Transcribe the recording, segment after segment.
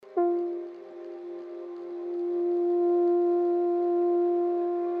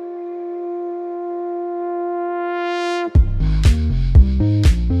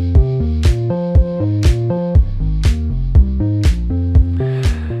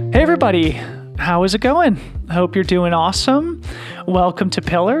Hey everybody, how is it going? I hope you're doing awesome. Welcome to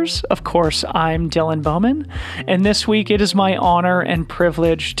Pillars. Of course, I'm Dylan Bowman, and this week it is my honor and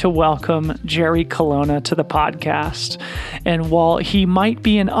privilege to welcome Jerry Colonna to the podcast. And while he might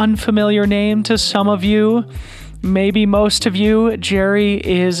be an unfamiliar name to some of you, maybe most of you, Jerry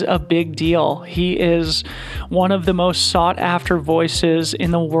is a big deal. He is one of the most sought after voices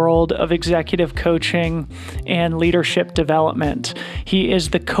in the world of executive coaching and leadership development. He is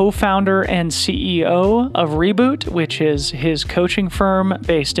the co-founder and CEO of Reboot, which is his coaching firm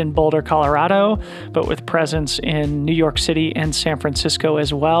based in Boulder, Colorado, but with presence in New York City and San Francisco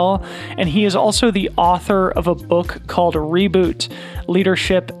as well. And he is also the author of a book called Reboot: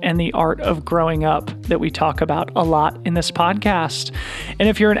 Leadership and the Art of Growing Up that we talk about a lot in this podcast. And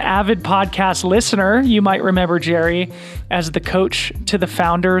if you're an avid podcast listener, you might remember Jerry as the coach to the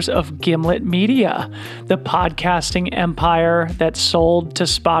founders of Gimlet Media, the podcasting empire that sold to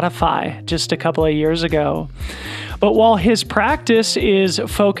Spotify just a couple of years ago. But while his practice is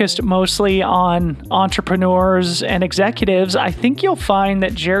focused mostly on entrepreneurs and executives, I think you'll find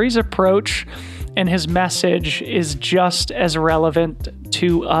that Jerry's approach and his message is just as relevant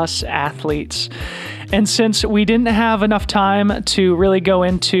to us athletes. And since we didn't have enough time to really go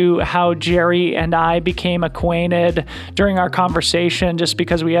into how Jerry and I became acquainted during our conversation, just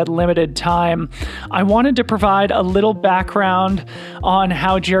because we had limited time, I wanted to provide a little background on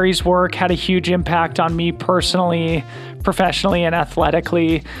how Jerry's work had a huge impact on me personally, professionally, and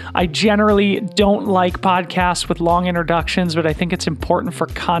athletically. I generally don't like podcasts with long introductions, but I think it's important for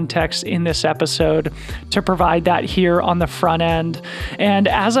context in this episode to provide that here on the front end. And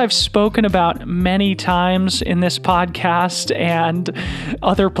as I've spoken about many times in this podcast and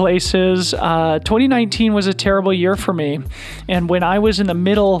other places, 2019 was a terrible year for me. And when I was in the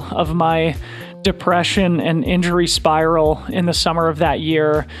middle of my depression and injury spiral in the summer of that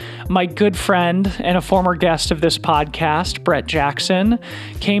year, my good friend and a former guest of this podcast, Brett Jackson,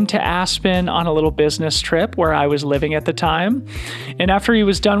 came to Aspen on a little business trip where I was living at the time. And after he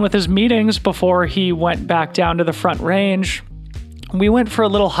was done with his meetings, before he went back down to the Front Range, we went for a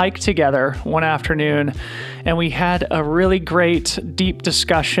little hike together one afternoon, and we had a really great, deep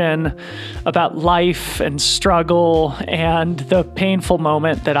discussion about life and struggle and the painful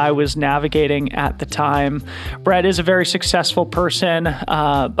moment that I was navigating at the time. Brett is a very successful person,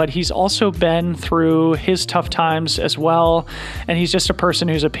 but he's also been through his tough times as well, and he's just a person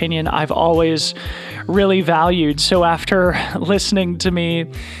whose opinion I've always really valued. So after listening to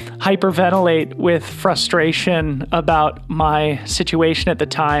me hyperventilate with frustration about my situation at the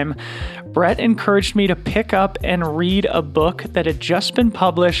time, Brett encouraged me to pick up and read a book that had just been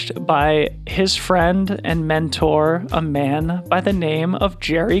published by his friend and mentor, a man by the name of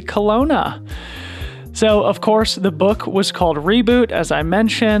Jerry Colonna. So, of course, the book was called Reboot, as I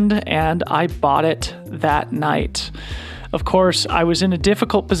mentioned, and I bought it that night. Of course, I was in a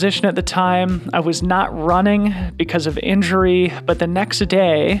difficult position at the time. I was not running because of injury, but the next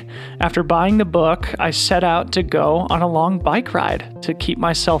day, after buying the book, I set out to go on a long bike ride to keep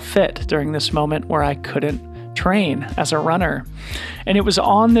myself fit during this moment where I couldn't train as a runner. And it was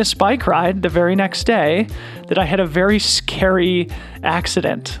on this bike ride the very next day that I had a very scary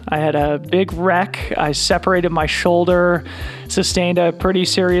accident. I had a big wreck. I separated my shoulder, sustained a pretty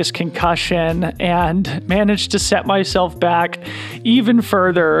serious concussion, and managed to set myself back even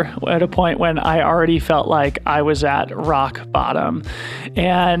further at a point when I already felt like I was at rock bottom.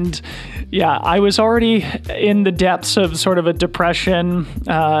 And yeah, I was already in the depths of sort of a depression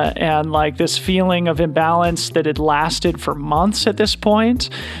and like this feeling of imbalance that had lasted for months at this point.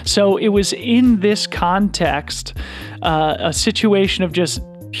 So it was in this context, a situation of just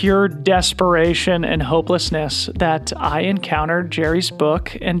pure desperation and hopelessness, that I encountered Jerry's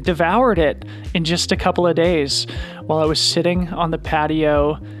book and devoured it in just a couple of days while I was sitting on the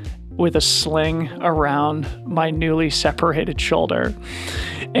patio with a sling around my newly separated shoulder.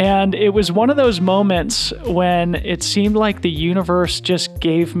 And it was one of those moments when it seemed like the universe just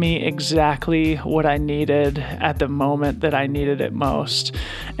gave me exactly what I needed at the moment that I needed it most.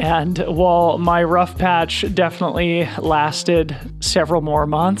 And while my rough patch definitely lasted several more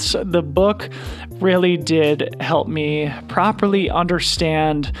months, the book really did help me properly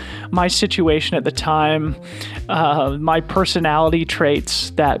understand my situation at the time, my personality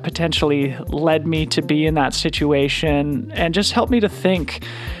traits that potentially led me to be in that situation, and just helped me to think,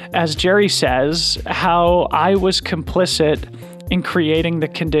 as Jerry says, how I was complicit in creating the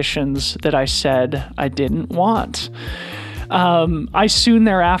conditions that I said I didn't want. I soon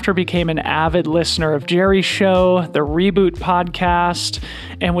thereafter became an avid listener of Jerry's show, the Reboot podcast,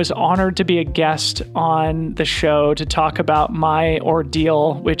 and was honored to be a guest on the show to talk about my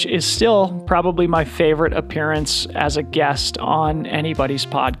ordeal, which is still probably my favorite appearance as a guest on anybody's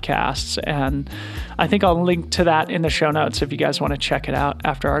podcasts. And I think I'll link to that in the show notes if you guys want to check it out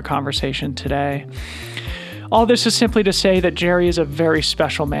after our conversation today. All this is simply to say that Jerry is a very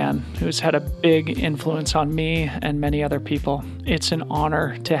special man who's had a big influence on me and many other people. It's an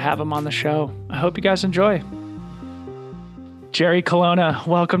honor to have him on the show. I hope you guys enjoy. Jerry Colonna,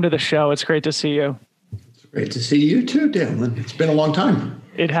 welcome to the show. It's great to see you. It's great to see you too, Dylan. It's been a long time.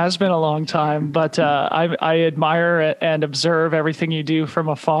 It has been a long time, but I admire and observe everything you do from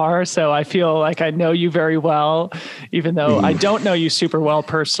afar. So I feel like I know you very well, even though I don't know you super well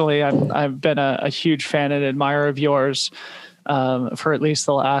personally. I've been a huge fan and admirer of yours for at least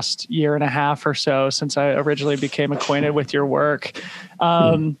the last year and a half or so since I originally became acquainted with your work.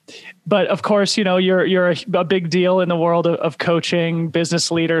 But of course, you know, you're a big deal in the world of coaching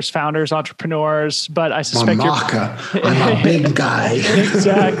business leaders, founders, entrepreneurs. But I suspect I'm a big guy.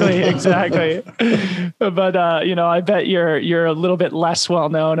 Exactly. But you know, I bet you're a little bit less well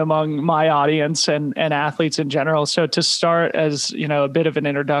known among my audience and athletes in general. So to start, as you know, a bit of an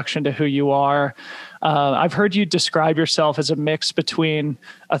introduction to who you are. I've heard you describe yourself as a mix between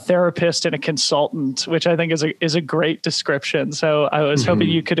a therapist and a consultant, which I think is a great description. So I was hoping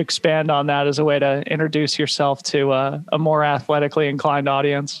you could expand on that as a way to introduce yourself to a more athletically inclined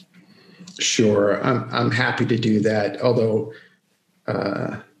audience. Sure, I'm happy to do that. Although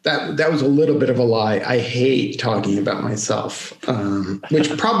that was a little bit of a lie. I hate talking about myself,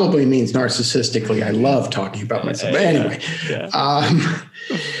 which probably means narcissistically. I love talking about myself. But anyway.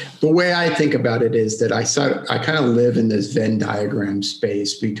 The way I think about it is that I kind of live in this Venn diagram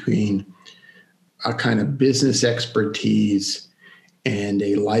space between a kind of business expertise and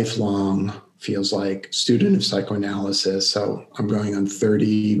a lifelong, feels like, student of psychoanalysis. So I'm going on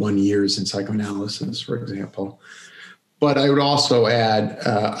 31 years in psychoanalysis, for example. But I would also add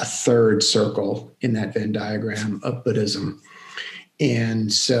a third circle in that Venn diagram of Buddhism.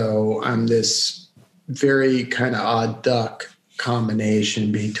 And so I'm this very kind of odd duck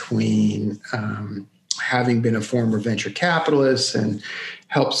combination between having been a former venture capitalist and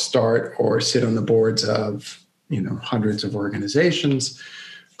helped start or sit on the boards of, you know, hundreds of organizations,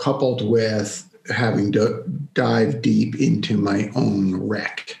 coupled with having to dive deep into my own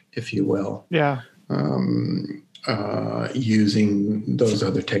wreck, if you will. Yeah. Using those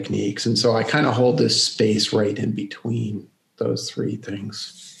other techniques. And so I kind of hold this space right in between those three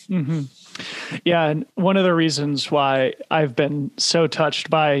things. Mm-hmm. Yeah. And one of the reasons why I've been so touched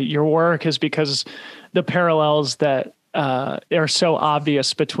by your work is because the parallels that are so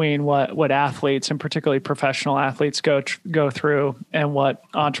obvious between what athletes, and particularly professional athletes, go through and what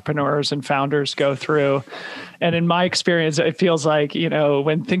entrepreneurs and founders go through. And in my experience, it feels like, you know,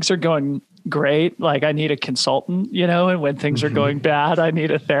 when things are going great, like I need a consultant, you know, and when things are going bad, I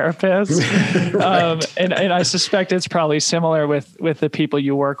need a therapist. Right. And I suspect it's probably similar with the people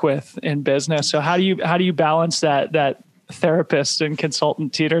you work with in business. So how do you balance that therapist and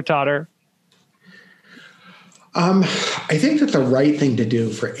consultant teeter-totter? I think that the right thing to do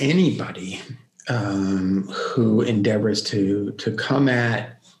for anybody who endeavors to come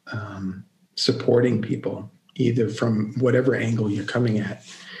at supporting people, either from whatever angle you're coming at,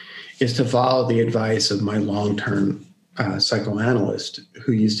 is to follow the advice of my long-term psychoanalyst,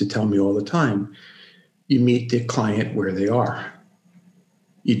 who used to tell me all the time, you meet the client where they are.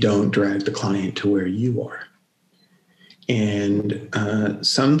 You don't drag the client to where you are. And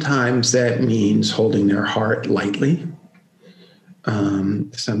sometimes that means holding their heart lightly.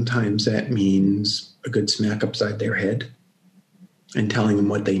 Sometimes that means a good smack upside their head and telling them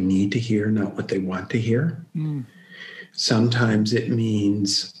what they need to hear, not what they want to hear. Sometimes it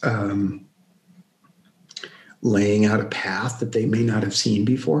means laying out a path that they may not have seen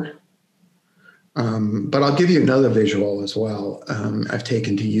before. But I'll give you another visual as well. I've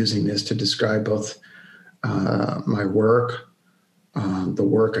taken to using this to describe both my work, the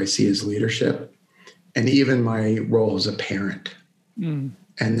work I see as leadership, and even my role as a parent. And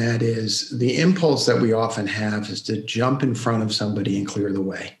that is the impulse that we often have is to jump in front of somebody and clear the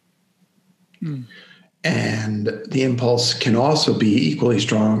way. And the impulse can also be equally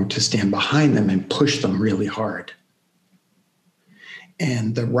strong to stand behind them and push them really hard.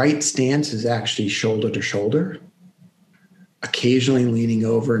 And the right stance is actually shoulder to shoulder, occasionally leaning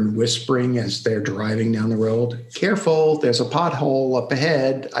over and whispering as they're driving down the road, careful, there's a pothole up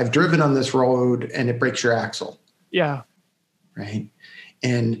ahead. I've driven on this road and it breaks your axle. Yeah. Right.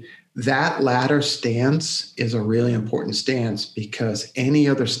 And that latter stance is a really important stance because any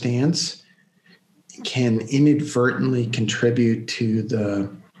other stance can inadvertently contribute to the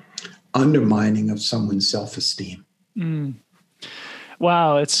undermining of someone's self-esteem. Mm.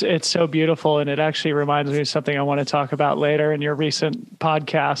 Wow, it's so beautiful, and it actually reminds me of something I want to talk about later in your recent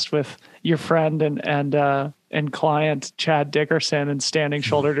podcast with your friend and client Chad Dickerson, and standing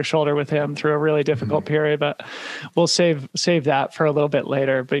shoulder to shoulder with him through a really difficult period. But we'll save that for a little bit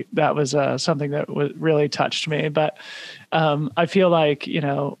later. But that was something that really touched me. But I feel like,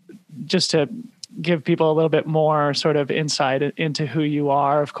 just to give people a little bit more sort of insight into who you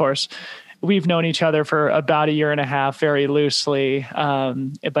are, of course, we've known each other for about a year and a half, very loosely.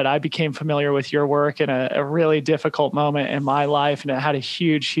 But I became familiar with your work in a really difficult moment in my life. And it had a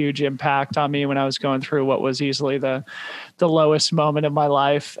huge, huge impact on me when I was going through what was easily the lowest moment of my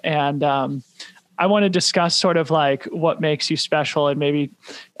life. And I want to discuss sort of like what makes you special, and maybe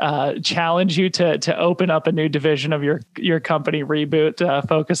challenge you to open up a new division of your company, Reboot,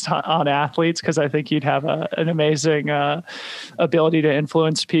 focused on athletes, because I think you'd have an amazing ability to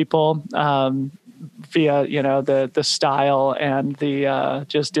influence people via the style and the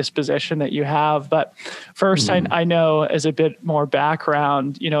just disposition that you have. But first, I know, as a bit more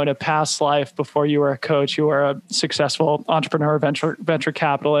background, in a past life before you were a coach, you were a successful entrepreneur, venture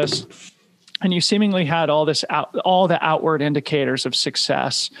capitalist. And you seemingly had all the outward indicators of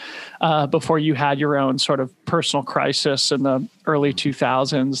success before you had your own sort of personal crisis in the early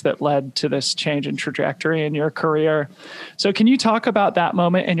 2000s that led to this change in trajectory in your career. So can you talk about that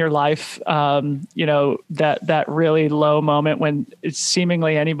moment in your life, that really low moment when it's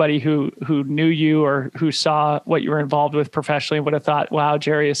seemingly anybody who knew you or who saw what you were involved with professionally would have thought, wow,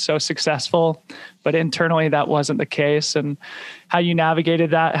 Jerry is so successful, but internally that wasn't the case, and how you navigated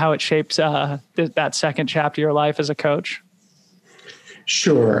that, how it shaped that second chapter of your life as a coach?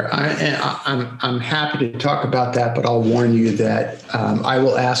 Sure. I'm happy to talk about that, but I'll warn you that I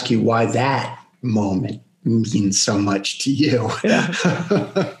will ask you why that moment means so much to you. Yeah.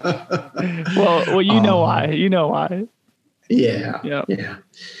 Well, you know why. You know why. Yeah. Yep. Yeah.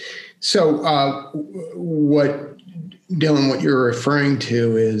 So Dylan, what you're referring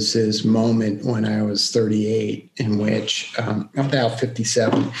to is this moment when I was 38, in which I'm now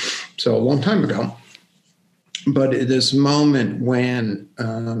 57, so a long time ago. But this moment when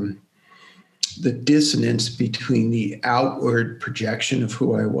the dissonance between the outward projection of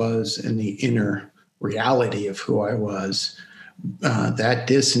who I was and the inner reality of who I was, that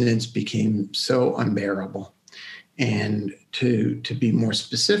dissonance became so unbearable. And to be more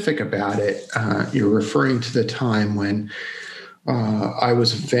specific about it, you're referring to the time when I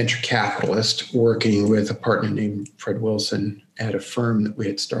was a venture capitalist working with a partner named Fred Wilson at a firm that we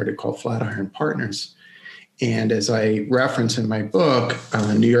had started called Flatiron Partners. And as I reference in my book,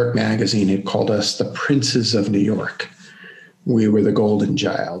 New York Magazine had called us the Princes of New York. We were the golden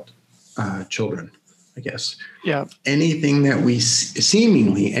child, children, I guess. Yeah. Anything that we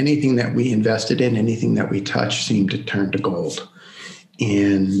invested in, anything that we touched seemed to turn to gold.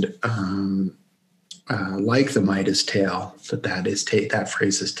 And like the Midas tail that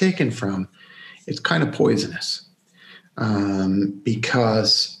phrase is taken from, it's kind of poisonous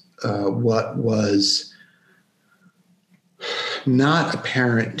because what was not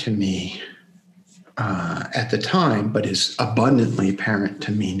apparent to me at the time, but is abundantly apparent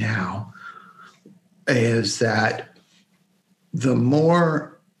to me now, is that the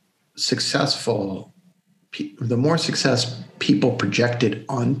more success people projected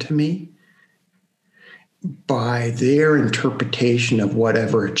onto me by their interpretation of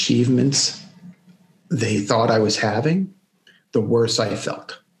whatever achievements they thought I was having, the worse I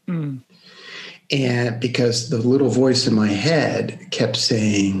felt. Mm. And because the little voice in my head kept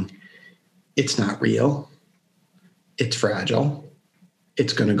saying, it's not real, it's fragile,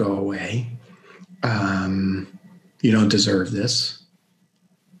 it's going to go away. You don't deserve this.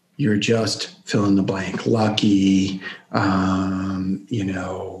 You're just fill in the blank, lucky,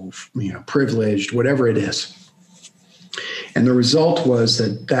 privileged, whatever it is. And the result was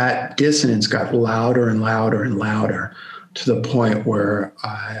that dissonance got louder and louder and louder, to the point where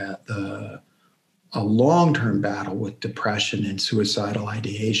a long-term battle with depression and suicidal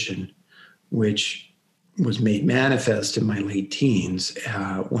ideation, which was made manifest in my late teens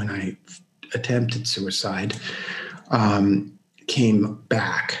when I attempted suicide, came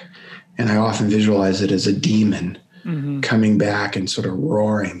back. And I often visualize it as a demon coming back and sort of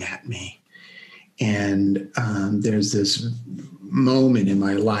roaring at me. And there's this moment in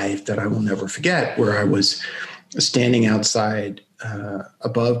my life that I will never forget, where I was standing outside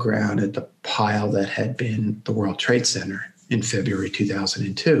above ground at the pile that had been the World Trade Center in February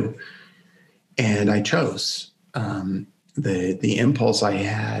 2002. And I chose. The impulse I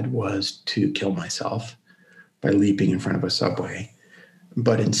had was to kill myself by leaping in front of a subway.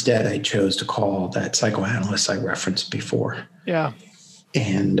 But instead, I chose to call that psychoanalyst I referenced before. Yeah.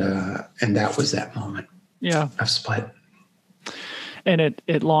 And that was that moment. Yeah. Of split. And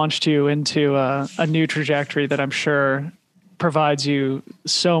it launched you into a new trajectory that I'm sure provides you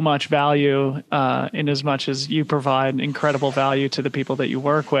so much value, in as much as you provide incredible value to the people that you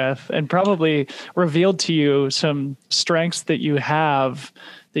work with, and probably revealed to you some strengths that you have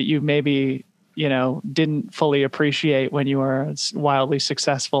that you maybe, didn't fully appreciate when you were a wildly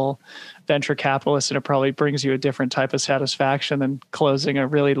successful venture capitalist. And it probably brings you a different type of satisfaction than closing a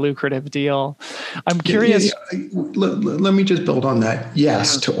really lucrative deal. I'm curious. Let me just build on that.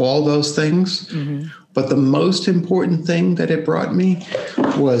 Yes, to all those things. Mm-hmm. But the most important thing that it brought me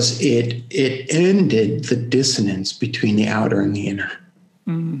was it ended the dissonance between the outer and the inner.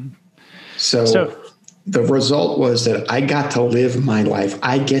 Mm. So the result was that I got to live my life.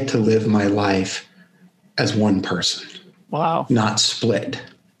 I get to live my life as one person. Wow. Not split.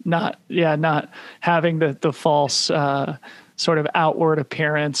 Not having the false sort of outward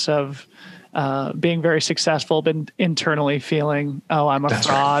appearance of being very successful, but internally feeling, oh, I'm a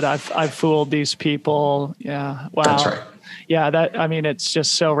fraud. Right. I've fooled these people. Yeah. Wow. That's right. Yeah. It's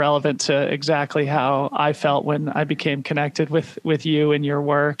just so relevant to exactly how I felt when I became connected with you and your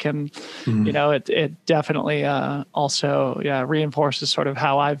work. And, it definitely also reinforces sort of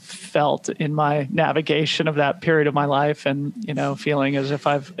how I've felt in my navigation of that period of my life, and, feeling as if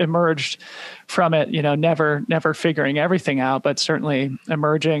I've emerged from it, never figuring everything out, but certainly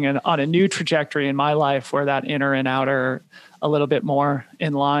emerging and on a new trajectory in my life where that inner and outer are a little bit more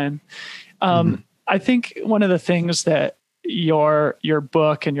in line. I think one of the things that your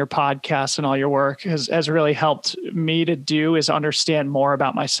book and your podcast and all your work has really helped me to do is understand more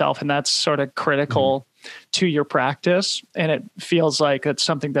about myself. And that's sort of critical to your practice. And it feels like it's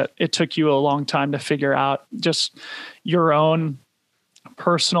something that it took you a long time to figure out, just your own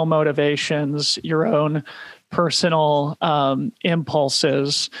personal motivations, your own personal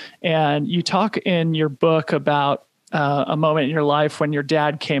impulses. And you talk in your book about a moment in your life when your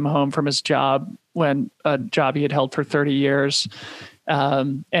dad came home from his job, when a job he had held for 30 years,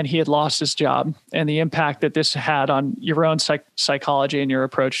 and he had lost his job, and the impact that this had on your own psychology and your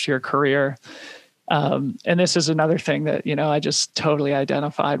approach to your career. And this is another thing that, I just totally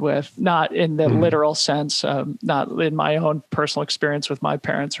identified with, not in the literal sense, not in my own personal experience with my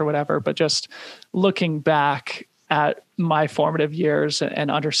parents or whatever, but just looking back at my formative years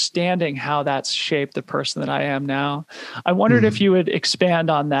and understanding how that's shaped the person that I am now. I wondered if you would expand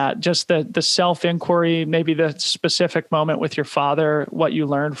on that, just the self-inquiry, maybe the specific moment with your father, what you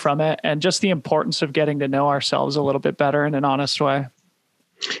learned from it, and just the importance of getting to know ourselves a little bit better in an honest way.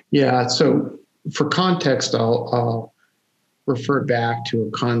 Yeah. So for context, I'll refer back to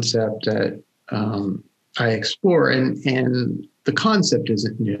a concept that I explore, and the concept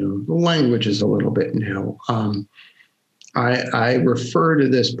isn't new. The language is a little bit new. I refer to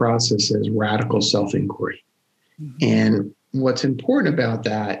this process as radical self-inquiry. And what's important about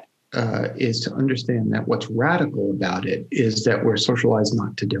that is to understand that what's radical about it is that we're socialized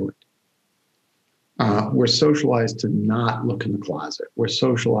not to do it. We're socialized to not look in the closet. We're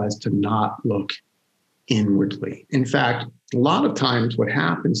socialized to not look inwardly. In fact, a lot of times what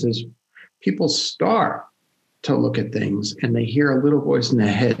happens is people start to look at things and they hear a little voice in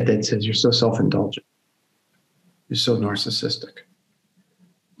their head that says, you're so self-indulgent. You're so narcissistic.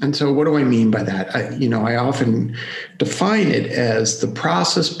 And so what do I mean by that? I often define it as the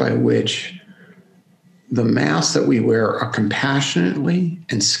process by which the masks that we wear are compassionately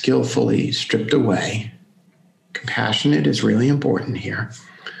and skillfully stripped away. Compassionate is really important here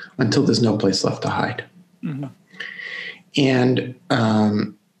until there's no place left to hide. Mm-hmm. And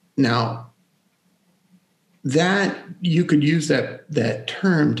now that you could use that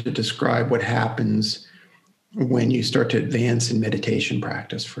term to describe what happens when you start to advance in meditation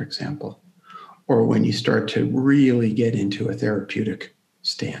practice, for example, or when you start to really get into a therapeutic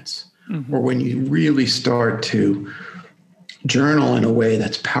stance, or when you really start to journal in a way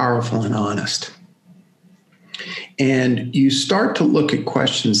that's powerful and honest. And you start to look at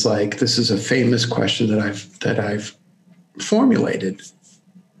questions like, this is a famous question that I've formulated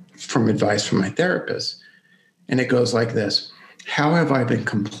from advice from my therapist. And it goes like this: how have I been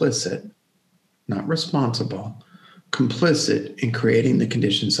complicit, not responsible, complicit in creating the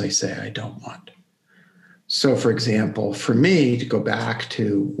conditions I say I don't want? So, for example, for me, to go back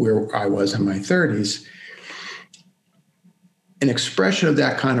to where I was in my 30s, an expression of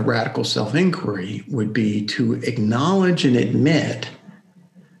that kind of radical self-inquiry would be to acknowledge and admit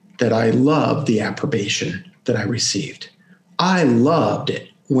that I loved the approbation that I received. I loved it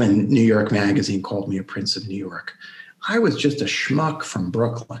when New York Magazine called me a Prince of New York. I was just a schmuck from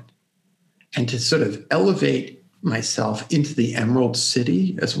Brooklyn. And to sort of elevate myself into the Emerald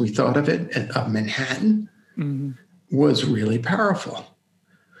City, as we thought of it, of Manhattan, was really powerful.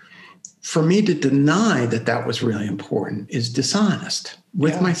 For me to deny that that was really important is dishonest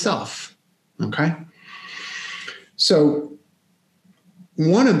with myself, okay? So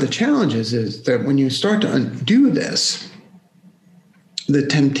one of the challenges is that when you start to undo this,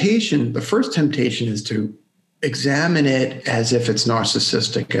 the first temptation is to examine it as if it's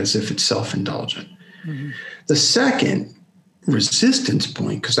narcissistic, as if it's self-indulgent. The second resistance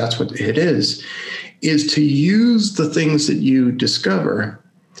point, because that's what it is to use the things that you discover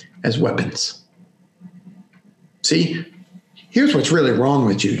as weapons. See, here's what's really wrong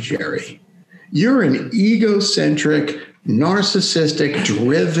with you, Jerry. You're an egocentric, narcissistic,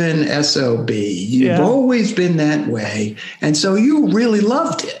 driven SOB. You've always been that way. And so you really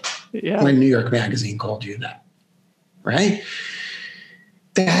loved it when New York Magazine called you that, right?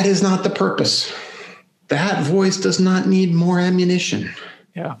 That is not the purpose. That voice does not need more ammunition.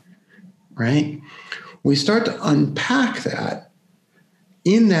 Yeah. Right? We start to unpack that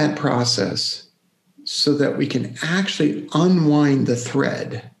in that process so that we can actually unwind the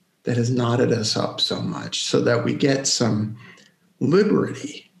thread that has knotted us up so much, so that we get some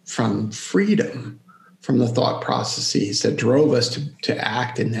liberty from freedom from the thought processes that drove us to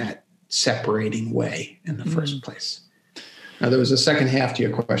act in that separating way in the first place. Now, there was a second half to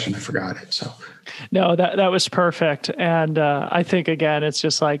your question. I forgot it. So, no, that was perfect. And I think, again, it's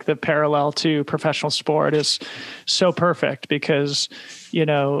just like the parallel to professional sport is so perfect because, you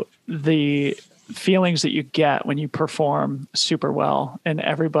know, the feelings that you get when you perform super well and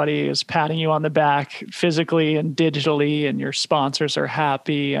everybody is patting you on the back physically and digitally, and your sponsors are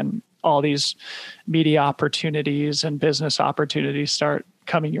happy, and all these media opportunities and business opportunities start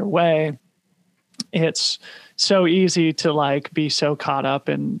coming your way. It's so easy to like be so caught up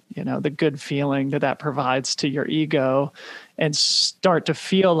in, you know, the good feeling that provides to your ego, and start to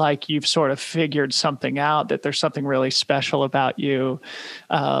feel like you've sort of figured something out, that there's something really special about you.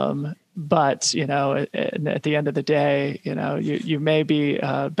 But, you know, at the end of the day, you know, you may be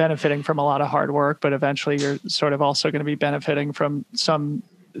benefiting from a lot of hard work, but eventually you're sort of also going to be benefiting from some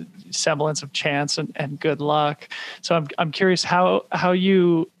semblance of chance and good luck. So I'm curious how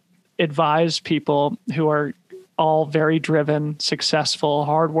you advise people who are all very driven, successful,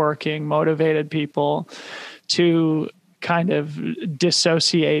 hardworking, motivated people to kind of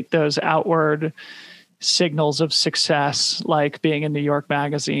dissociate those outward signals of success, like being in New York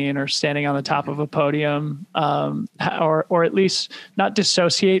Magazine or standing on the top of a podium, or at least not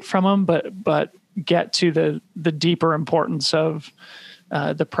dissociate from them, but get to the deeper importance of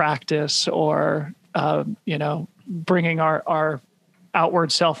the practice, or you know, bringing our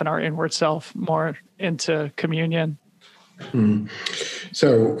outward self and our inward self more into communion.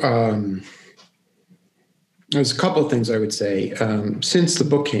 So there's a couple of things I would say. Since the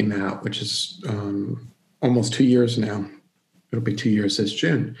book came out, which is almost 2 years now, it'll be 2 years this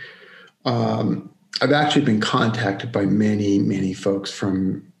June, I've actually been contacted by many, many folks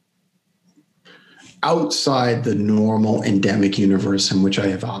from outside the normal endemic universe in which I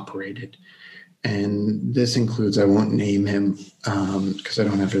have operated. And this includes, I won't name him because I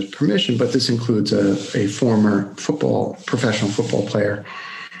don't have his permission, but this includes a former professional football player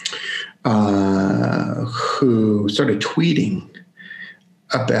who started tweeting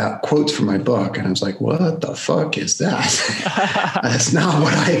about quotes from my book. And I was like, what the fuck is that? That's not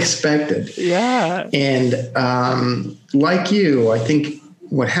what I expected. Yeah. And like you, I think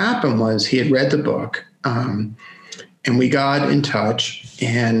what happened was he had read the book and we got in touch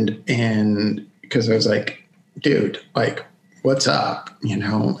and because I was like, dude, like, what's up? You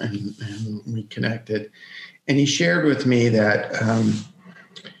know, and we connected. And he shared with me that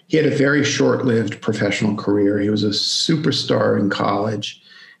he had a very short-lived professional career. He was a superstar in college,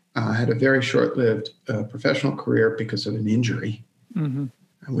 had a very short-lived professional career because of an injury,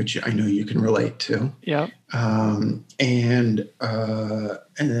 which I know you can relate to. Yeah. And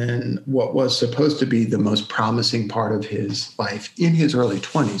then what was supposed to be the most promising part of his life in his early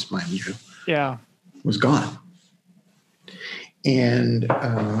 20s, mind you, was gone. And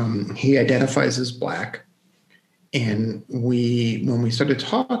he identifies as Black. And when we started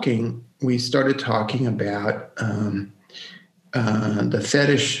talking about the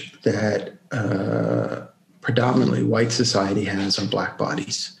fetish that predominantly white society has on Black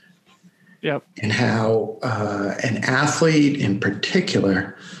bodies. Yep. and how an athlete in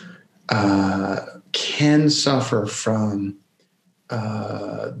particular can suffer from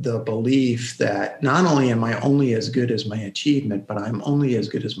the belief that not only am I only as good as my achievement, but I'm only as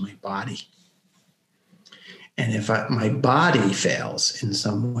good as my body. And if my body fails in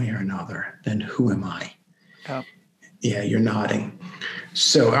some way or another, then who am I? Yep. Yeah, you're nodding.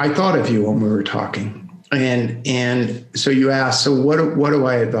 So I thought of you when we were talking. And so you asked, so what do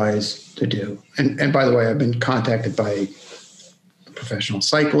I advise to do? And by the way, I've been contacted by a professional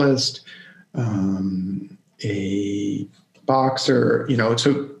cyclist, a boxer,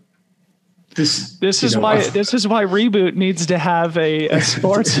 so this is why Reboot needs to have a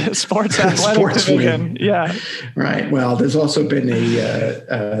sports athletic division. Wing. Yeah. Right. Well, there's also been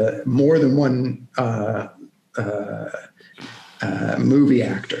a more than one movie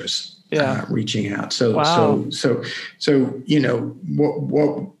actors reaching out. So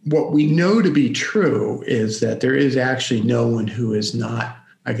what we know to be true is that there is actually no one who is not.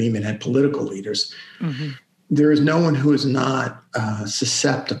 I've even had political leaders. Mm-hmm. There is no one who is not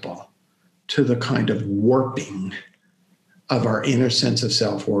susceptible to the kind of warping of our inner sense of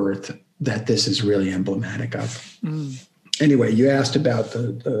self-worth that this is really emblematic of. Mm. Anyway, you asked about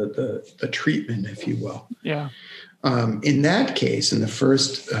the treatment, if you will. Yeah. In that case, in the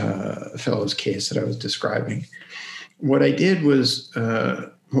first fellow's case that I was describing, what we did was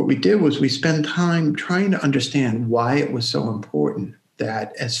we spent time trying to understand why it was so important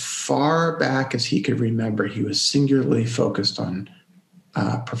that as far back as he could remember, he was singularly focused on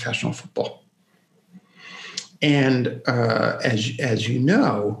professional football. And as you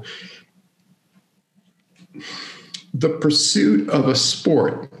know, the pursuit of a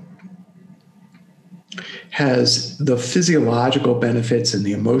sport has the physiological benefits and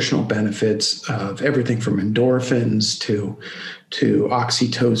the emotional benefits of everything from endorphins to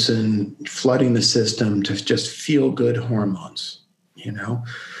oxytocin, flooding the system, to just feel good hormones,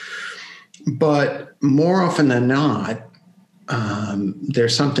 But more often than not,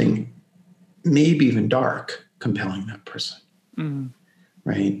 there's something maybe even dark compelling that person. Mm.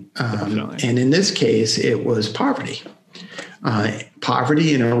 Right. And in this case, it was poverty,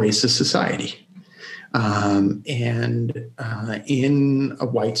 poverty in a racist society. And in a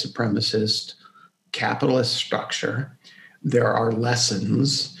white supremacist capitalist structure, there are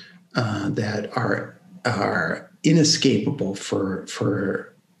lessons that are inescapable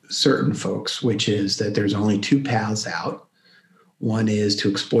for certain folks, which is that there's only two paths out. One is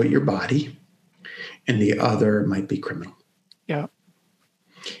to exploit your body, and the other might be criminal. Yeah.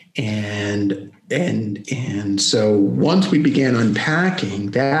 And so once we began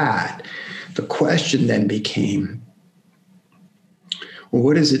unpacking that, the question then became, well,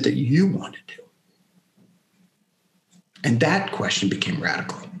 what is it that you want to do? And that question became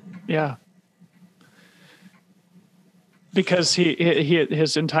radical. Yeah. Because he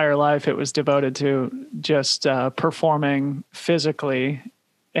his entire life, it was devoted to just performing physically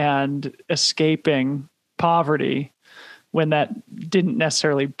and escaping poverty, when that didn't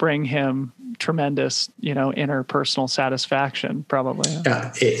necessarily bring him tremendous, interpersonal satisfaction, probably.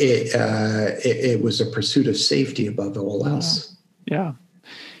 It was a pursuit of safety above all else. Yeah.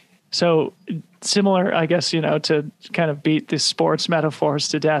 So similar, I guess, to kind of beat the sports metaphors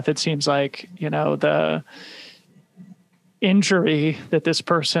to death, it seems like, the injury that this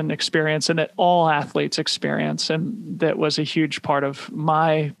person experienced and that all athletes experience, and that was a huge part of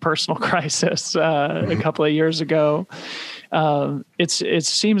my personal crisis a couple of years ago. It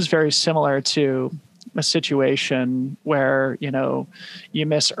seems very similar to a situation where, you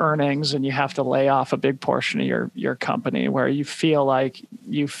miss earnings and you have to lay off a big portion of your company, where you feel like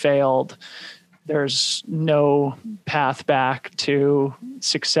you failed. There's no path back to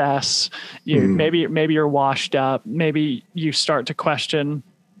success. Maybe you're washed up. Maybe you start to question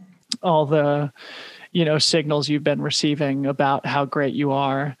all the, signals you've been receiving about how great you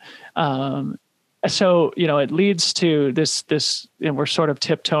are. So, it leads to this, and we're sort of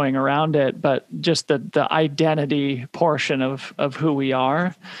tiptoeing around it, but just the identity portion of who we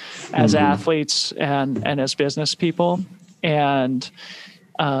are as athletes and as business people. And,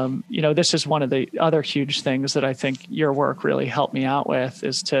 this is one of the other huge things that I think your work really helped me out with,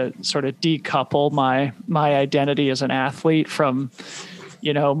 is to sort of decouple my identity as an athlete from,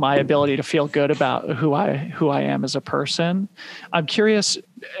 my ability to feel good about who I am as a person. I'm curious,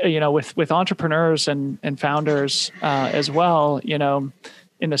 with entrepreneurs and founders as well,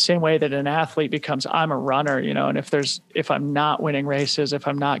 in the same way that an athlete becomes, I'm a runner, and if I'm not winning races, if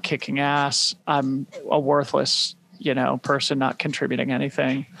I'm not kicking ass, I'm a worthless person not contributing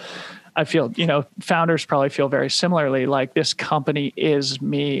anything. I feel, founders probably feel very similarly, like this company is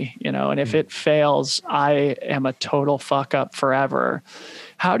me, and if it fails, I am a total fuck up forever.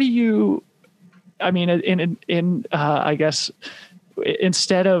 How do you, I mean, I guess,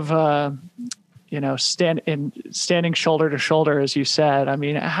 instead of, standing shoulder to shoulder, as you said, I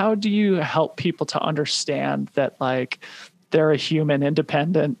mean, how do you help people to understand that, like, they're a human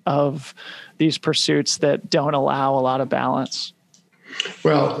independent of these pursuits that don't allow a lot of balance?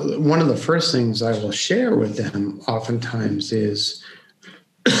 Well, one of the first things I will share with them oftentimes is,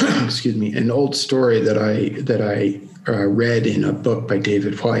 excuse me, an old story that I read in a book by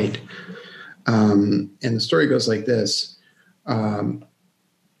David White. And the story goes like this.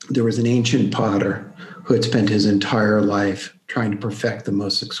 There was an ancient potter who had spent his entire life trying to perfect the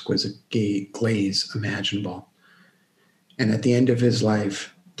most exquisite glaze imaginable. And at the end of his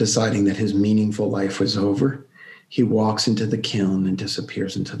life, deciding that his meaningful life was over, he walks into the kiln and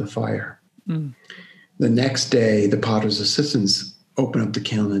disappears into the fire. Mm. The next day, the potter's assistants open up the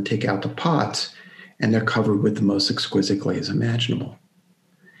kiln and take out the pots, and they're covered with the most exquisite glaze imaginable.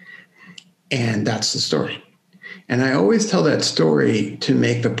 And that's the story. And I always tell that story to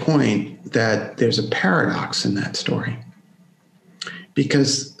make the point that there's a paradox in that story.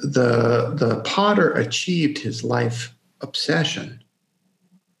 Because the potter achieved his life obsession,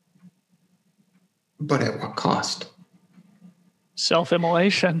 but at what cost?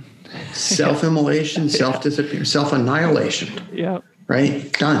 Self-immolation. Self-immolation, self-disappearance, self-annihilation. Yeah.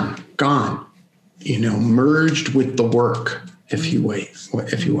 Right? Done. Gone. Merged with the work, if you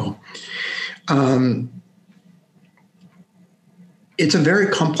will. It's a very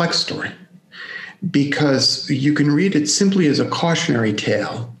complex story because you can read it simply as a cautionary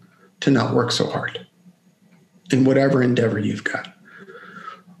tale to not work so hard in whatever endeavor you've got.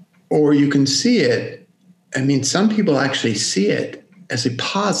 Or you can see it, some people actually see it as a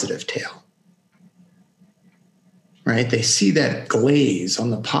positive tale, right? They see that glaze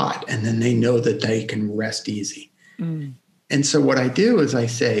on the pot and then they know that they can rest easy. Mm. And so what I do is I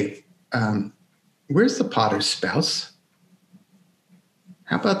say, where's the potter's spouse?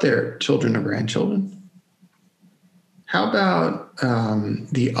 How about their children or grandchildren? How about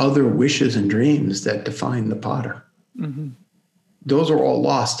the other wishes and dreams that define the potter? Mm-hmm. Those are all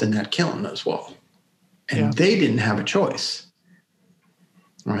lost in that kiln as well. And they didn't have a choice,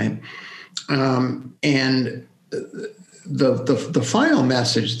 right? And the final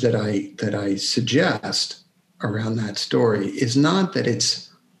message that I suggest around that story is not that it's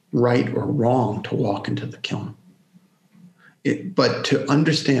right or wrong to walk into the kiln, but to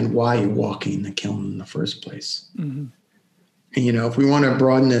understand why you're walking in the kiln in the first place. Mm-hmm. And, if we want to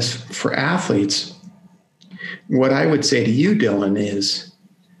broaden this for athletes, what I would say to you, Dylan, is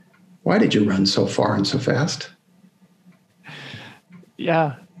why did you run so far and so fast?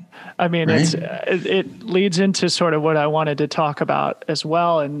 Yeah. Right? It leads into sort of what I wanted to talk about as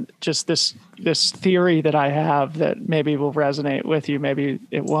well. And just this theory that I have that maybe will resonate with you, maybe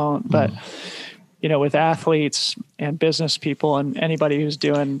it won't, but with athletes and business people and anybody who's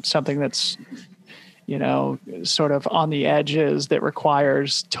doing something that's, sort of on the edges that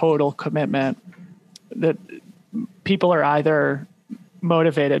requires total commitment, that people are either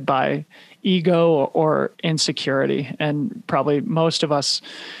motivated by ego or insecurity. And probably most of us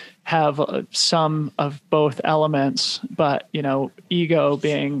have some of both elements, but, ego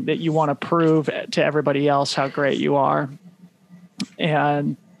being that you want to prove to everybody else how great you are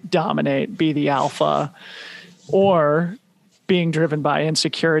and dominate, be the alpha, or being driven by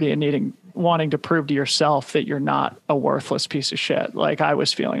insecurity and wanting to prove to yourself that you're not a worthless piece of shit, like I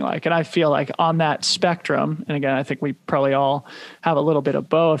was feeling like. And I feel like on that spectrum, and again, I think we probably all have a little bit of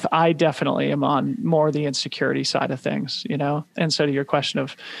both, I definitely am on more the insecurity side of things, And so to your question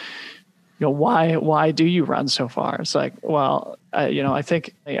of, why do you run so far? It's like, well, I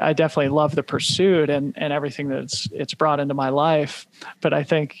think I definitely love the pursuit and everything that it's brought into my life. But I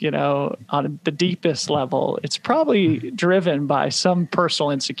think, on the deepest level, it's probably driven by some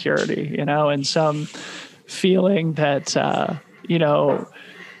personal insecurity, and some feeling that,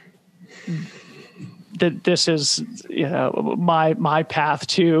 that this is, my path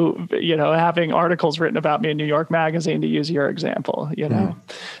to, having articles written about me in New York Magazine, to use your example,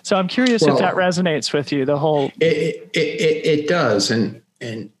 So I'm curious if that resonates with you, the whole. It does. And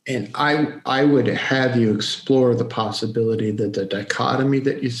I would have you explore the possibility that the dichotomy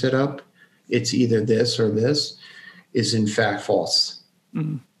that you set up, it's either this or this, is in fact false.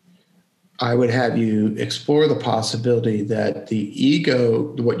 Mm-hmm. I would have you explore the possibility that the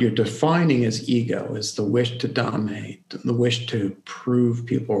ego, what you're defining as ego, is the wish to dominate, the wish to prove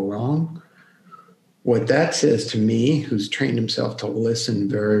people wrong, What that says to me, who's trained himself to listen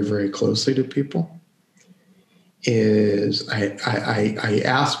very, very closely to people, is I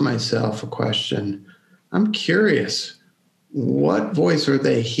ask myself a question. I'm curious, what voice are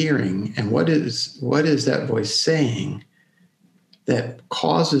they hearing, and what is that voice saying that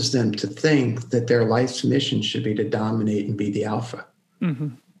causes them to think that their life's mission should be to dominate and be the alpha? Mm-hmm.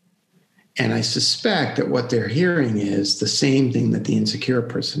 And I suspect that what they're hearing is the same thing that the insecure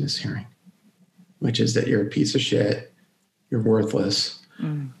person is hearing, which is that you're a piece of shit, you're worthless,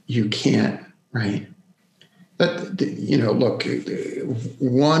 you can't, right? But, look,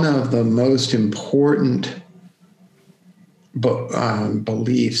 one of the most important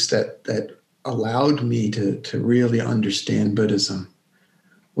beliefs that allowed me to really understand Buddhism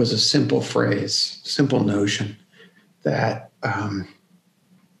was a simple phrase, simple notion that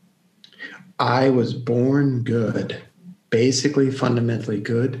I was born good, basically fundamentally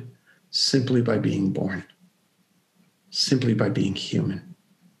good, simply by being born, simply by being human.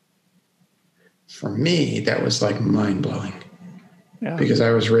 For me, that was like mind-blowing, because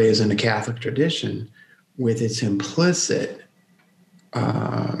I was raised in a Catholic tradition with its implicit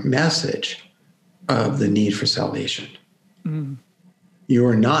message of the need for salvation. You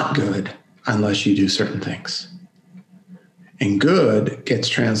are not good unless you do certain things. And good gets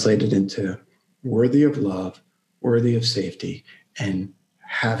translated into worthy of love, worthy of safety, and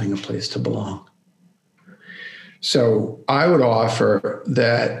having a place to belong. So I would offer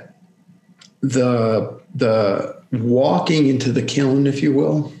that the walking into the kiln, if you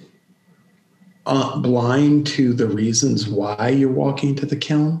will, blind to the reasons why you're walking to the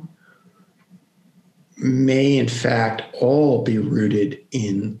kiln, may in fact all be rooted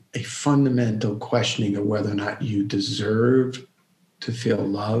in a fundamental questioning of whether or not you deserve to feel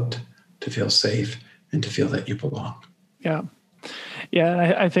loved, to feel safe, and to feel that you belong. Yeah.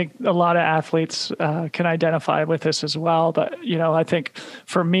 Yeah, I think a lot of athletes can identify with this as well. But, I think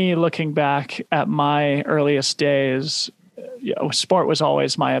for me, looking back at my earliest days, sport was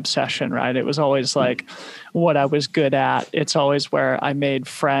always my obsession, right? It was always like what I was good at. It's always where I made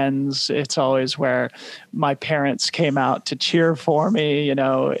friends. It's always where my parents came out to cheer for me.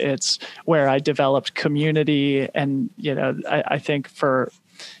 It's where I developed community. And, I think for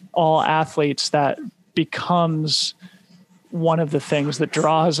all athletes, that becomes one of the things that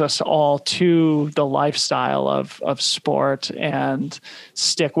draws us all to the lifestyle of sport and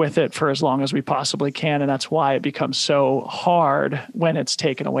stick with it for as long as we possibly can. And that's why it becomes so hard when it's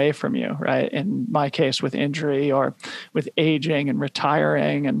taken away from you, right? In my case, with injury or with aging and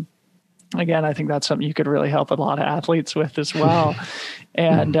retiring. And again, I think that's something you could really help a lot of athletes with as well.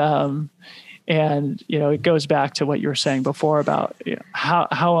 And it goes back to what you were saying before about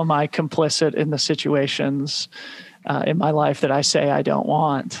how am I complicit in the situations in my life that I say I don't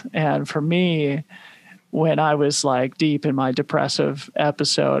want. And for me, when I was like deep in my depressive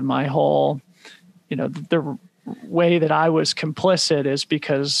episode, my whole, the way that I was complicit is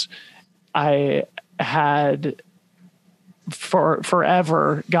because I had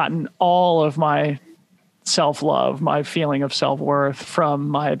forever gotten all of my self-love, my feeling of self-worth from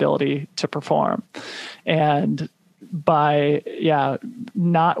my ability to perform. And by,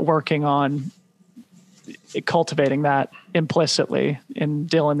 not working on cultivating that implicitly in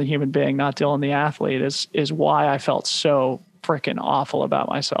Dylan, the human being, not Dylan, the athlete, is why I felt so freaking awful about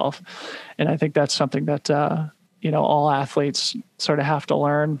myself. And I think that's something that, all athletes sort of have to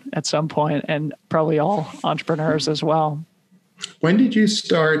learn at some point, and probably all entrepreneurs as well. When did you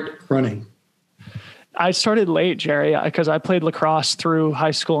start running? I started late, Jerry, because I played lacrosse through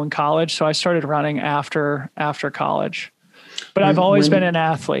high school and college. So I started running after college. But I've always been an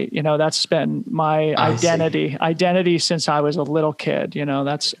athlete. That's been my identity since I was a little kid.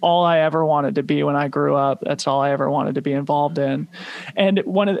 That's all I ever wanted to be when I grew up. That's all I ever wanted to be involved in. And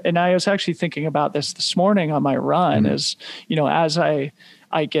I was actually thinking about this morning on my run is, as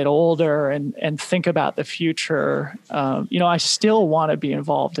I get older and think about the future, I still want to be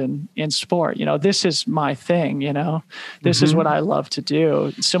involved in sport. This is my thing, this is what I love to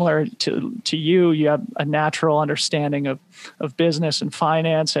do. Similar to you, you have a natural understanding of business and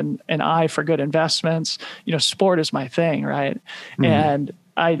finance and an eye for good investments. Sport is my thing, right? And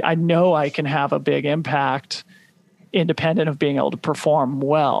I know I can have a big impact independent of being able to perform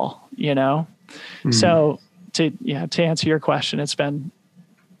well, So to answer your question, it's been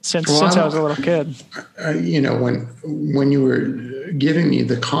since I was a little kid. When you were giving me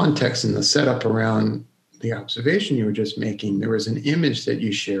the context and the setup around the observation you were just making, there was an image that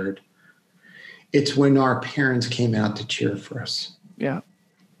you shared. It's when our parents came out to cheer for us. Yeah.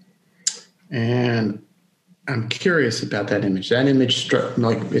 And I'm curious about that image. That image struck,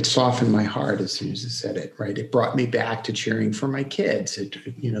 like, it softened my heart as soon as you said it, right? It brought me back to cheering for my kids,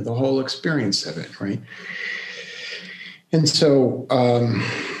 the whole experience of it, right? And so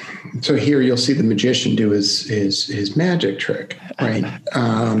here you'll see the magician do his magic trick, right?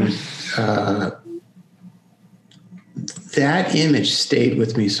 That image stayed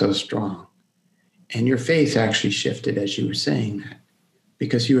with me so strong. And your face actually shifted as you were saying that,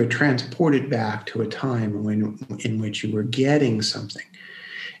 because you were transported back to a time in which you were getting something.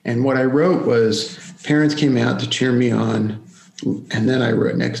 And what I wrote was, parents came out to cheer me on, and then I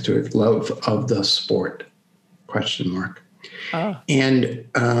wrote next to it, love of the sport, ? And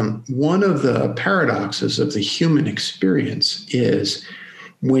one of the paradoxes of the human experience is,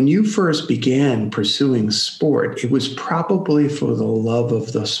 when you first began pursuing sport, it was probably for the love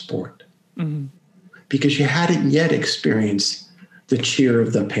of the sport, because you hadn't yet experienced the cheer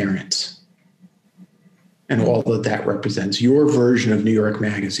of the parents and all that represents, your version of New York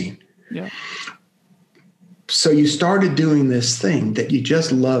Magazine. Yeah. So you started doing this thing that you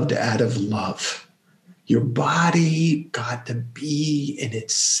just loved out of love. Your body got to be in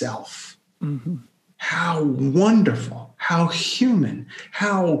itself. How wonderful, how human,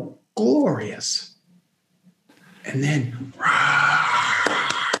 how glorious. And then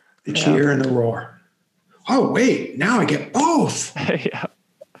the cheer and the roar. Oh, wait, now I get both. Yeah.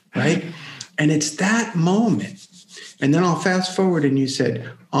 Right? And it's that moment. And then I'll fast forward, and you said,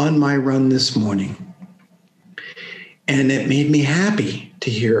 on my run this morning. And it made me happy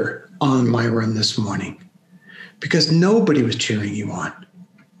to hear on my run this morning, because nobody was cheering you on.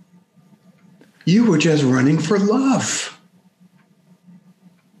 You were just running for love.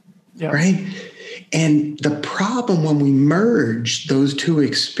 Yeah. Right? And the problem when we merge those two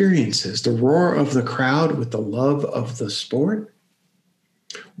experiences, the roar of the crowd with the love of the sport,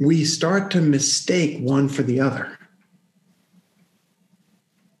 we start to mistake one for the other.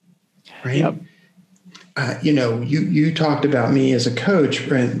 Right? Yep. You talked about me as a coach,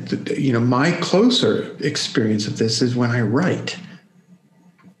 and my closer experience of this is when I write.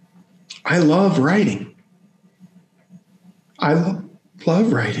 I love writing. I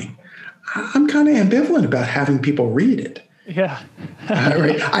love writing. I'm kind of ambivalent about having people read it. Yeah.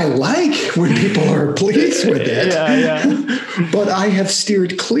 Right? I like when people are pleased with it. Yeah. But I have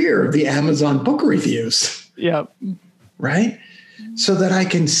steered clear of the Amazon book reviews. Yeah. Right? So that I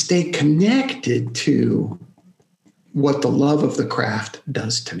can stay connected to what the love of the craft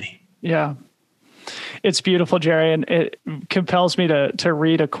does to me. Yeah. It's beautiful, Jerry, and it compels me to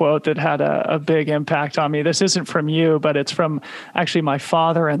read a quote that had a big impact on me. This isn't from you, but it's from actually my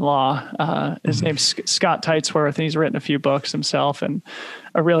father-in-law. His name's Scott Teitsworth, and he's written a few books himself, and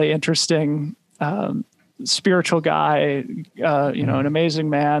a really interesting spiritual guy, an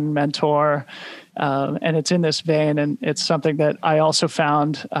amazing man, mentor. And it's in this vein, and it's something that I also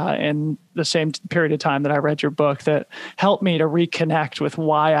found in the same period of time that I read your book that helped me to reconnect with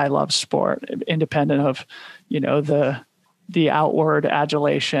why I love sport, independent of, the outward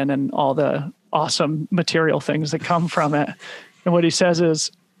adulation and all the awesome material things that come from it. And what he says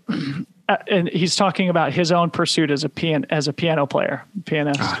is, and he's talking about his own pursuit as a piano player,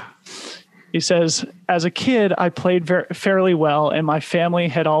 pianist. He says, as a kid, I played fairly well, and my family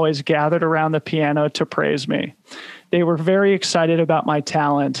had always gathered around the piano to praise me. They were very excited about my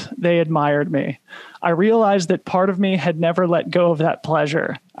talent. They admired me. I realized that part of me had never let go of that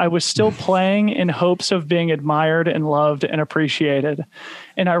pleasure. I was still playing in hopes of being admired and loved and appreciated.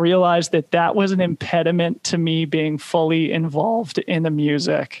 And I realized that was an impediment to me being fully involved in the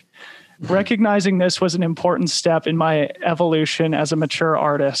music. Recognizing this was an important step in my evolution as a mature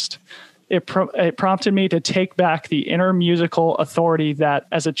artist. It prompted me to take back the inner musical authority that,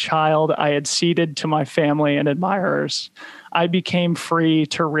 as a child, I had ceded to my family and admirers. I became free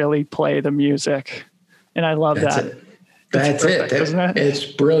to really play the music. And I love that. That's perfect, it. Isn't it? It's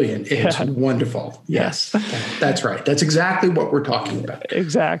brilliant. It's wonderful. Yes. That's right. That's exactly what we're talking about.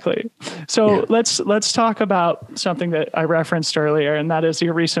 Exactly. So let's talk about something that I referenced earlier, and that is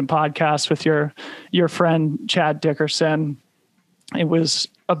your recent podcast with your friend, Chad Dickerson. It was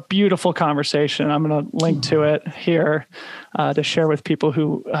a beautiful conversation. I'm going to link to it here to share with people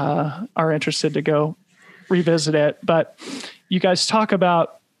who are interested to go revisit it. But you guys talk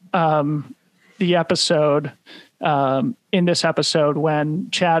about the episode in this episode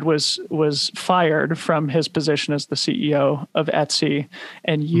when Chad was fired from his position as the CEO of Etsy,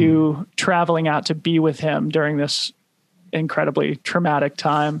 and you traveling out to be with him during this incredibly traumatic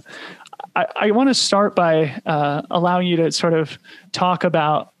time. I want to start by allowing you to sort of talk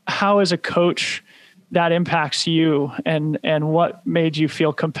about how, as a coach, that impacts you and what made you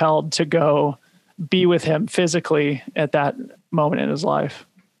feel compelled to go be with him physically at that moment in his life?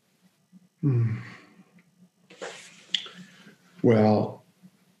 Well,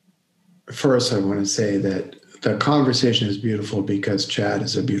 first I want to say that the conversation is beautiful because Chad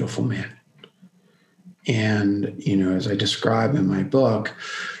is a beautiful man. And, as I describe in my book,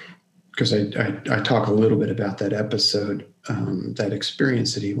 because I talk a little bit about that episode, that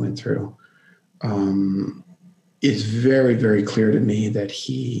experience that he went through, is very, very clear to me that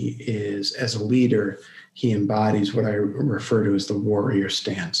he is, as a leader, he embodies what I refer to as the warrior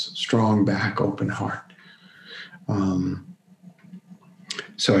stance: strong back, open heart.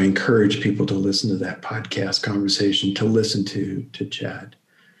 So I encourage people to listen to that podcast conversation, to listen to Chad.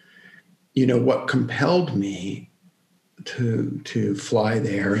 What compelled me to fly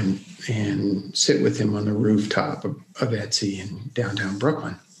there and sit with him on the rooftop of Etsy in downtown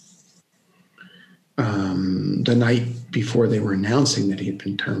Brooklyn, the night before they were announcing that he had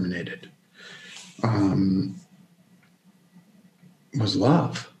been terminated, was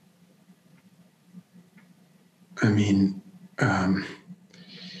love. I mean,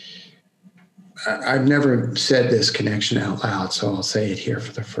 I've never said this connection out loud, so I'll say it here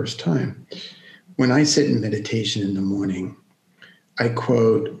for the first time. When I sit in meditation in the morning, I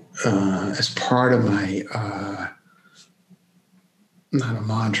quote, as part of my, not a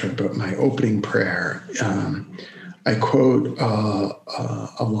mantra, but my opening prayer, I quote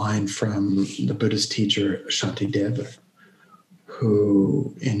a line from the Buddhist teacher Shantideva,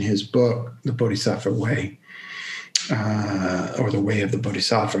 who in his book, The Bodhisattva Way, or The Way of the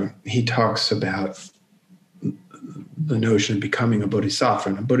Bodhisattva, he talks about the notion of becoming a bodhisattva.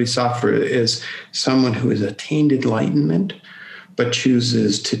 And a bodhisattva is someone who has attained enlightenment, but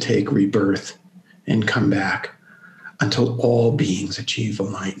chooses to take rebirth and come back until all beings achieve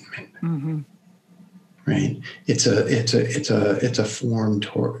enlightenment. Mm-hmm. Right? It's a form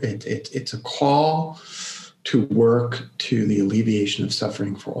toward it's a call to work to the alleviation of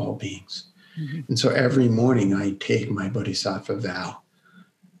suffering for all beings. Mm-hmm. And so every morning I take my bodhisattva vow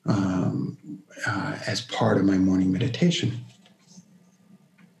as part of my morning meditation.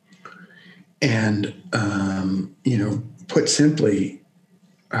 And, put simply,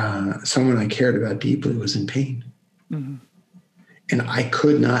 someone I cared about deeply was in pain. Mm-hmm. And I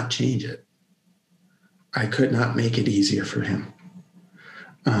could not change it. I could not make it easier for him.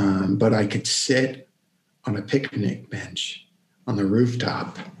 But I could sit on a picnic bench on the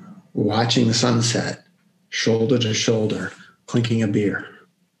rooftop, watching the sunset, shoulder to shoulder, clinking a beer.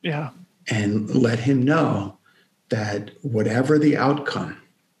 Yeah. And let him know that whatever the outcome,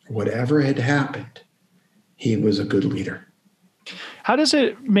 whatever had happened, he was a good leader. How does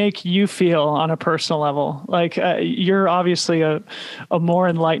it make you feel on a personal level? Like you're obviously a more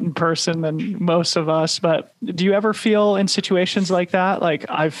enlightened person than most of us, but do you ever feel in situations like that, like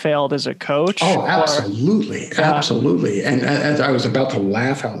I've failed as a coach? Oh, absolutely. Absolutely. And as I was about to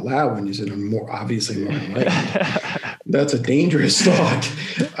laugh out loud when you said I'm obviously more enlightened. That's a dangerous thought.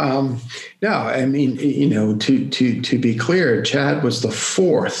 No, I mean, to be clear, Chad was the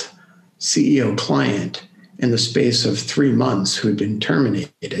fourth CEO client in the space of 3 months who had been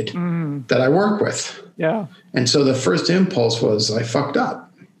terminated that I work with. Yeah. And so the first impulse was I fucked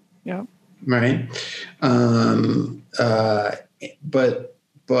up. Yeah. Right. But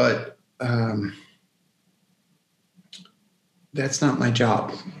that's not my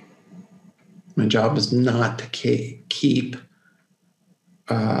job. My job is not to keep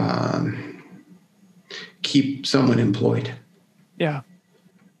someone employed. Yeah.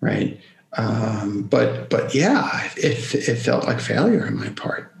 Right. But yeah, it felt like failure on my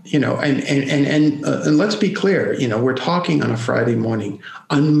part, and let's be clear, we're talking on a Friday morning.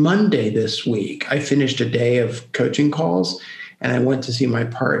 On Monday this week, I finished a day of coaching calls and I went to see my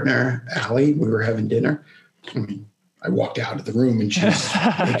partner, Allie. We were having dinner. I mean, I walked out of the room and she's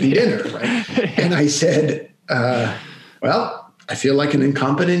making dinner, right? And I said, well, I feel like an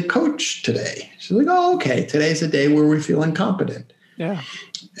incompetent coach today. She's like, oh, okay. Today's a day where we feel incompetent. Yeah.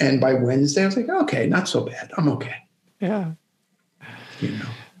 And by Wednesday, I was like, okay, not so bad. I'm okay. Yeah.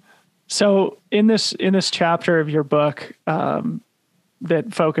 So in this chapter of your book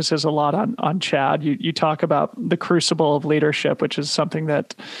that focuses a lot on Chad, you talk about the crucible of leadership, which is something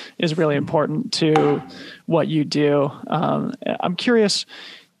that is really important to what you do. I'm curious,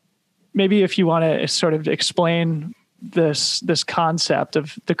 maybe if you want to sort of explain this concept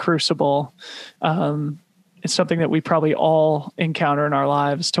of the crucible. It's something that we probably all encounter in our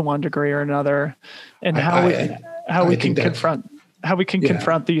lives to one degree or another, and how we can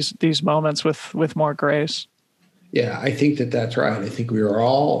confront these moments with more grace. Yeah, I think that's right. I think we are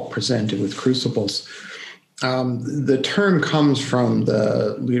all presented with crucibles The term comes from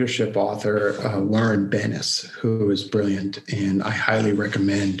the leadership author, Warren Bennis, who is brilliant, and I highly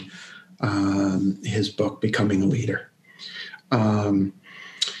recommend his book, Becoming a Leader.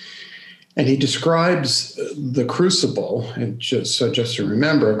 And he describes the crucible, and just to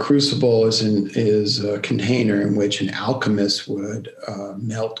remember, a crucible is a container in which an alchemist would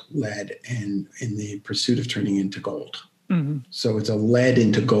melt lead in the pursuit of turning into gold. Mm-hmm. So it's a lead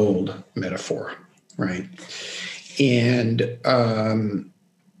into gold metaphor, right? And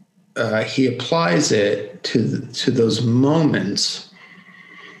he applies it to those moments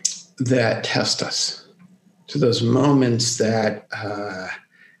that test us, to those moments that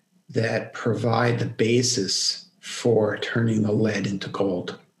provide the basis for turning the lead into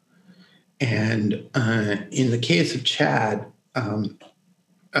gold. And in the case of Chad,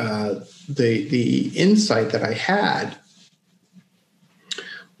 the insight that I had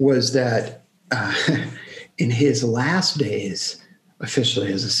was that in his last days,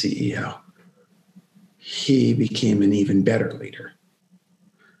 officially as a CEO, he became an even better leader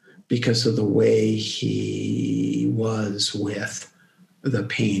because of the way he was with the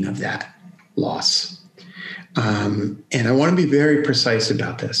pain of that loss. And I want to be very precise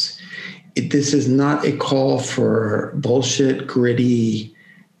about this. This is not a call for bullshit, gritty,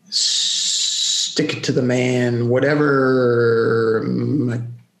 stick it to the man, whatever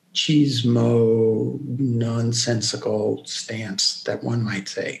machismo, nonsensical stance that one might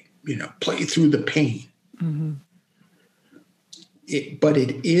say, play through the pain. Mm-hmm. But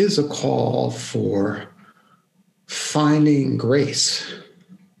it is a call for finding grace,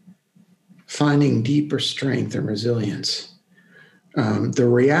 finding deeper strength and resilience. The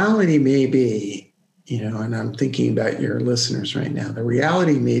reality may be, and I'm thinking about your listeners right now, the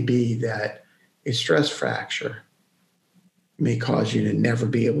reality may be that a stress fracture may cause you to never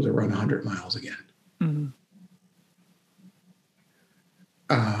be able to run 100 miles again. Mm-hmm.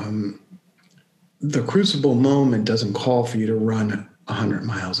 The crucible moment doesn't call for you to run 100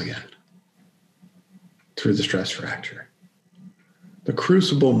 miles again through the stress fracture. The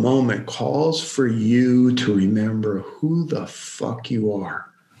crucible moment calls for you to remember who the fuck you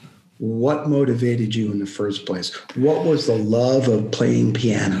are. What motivated you in the first place? What was the love of playing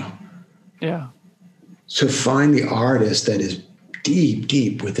piano? Yeah. To find the artist that is deep,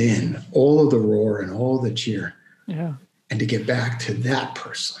 deep within all of the roar and all the cheer. Yeah. And to get back to that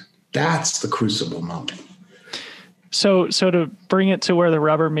person. That's the crucible moment. So to bring it to where the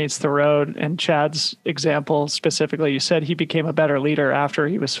rubber meets the road, and Chad's example specifically, you said he became a better leader after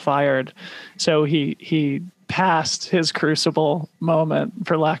he was fired. So he passed his crucible moment,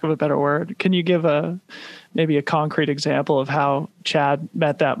 for lack of a better word. Can you give maybe a concrete example of how Chad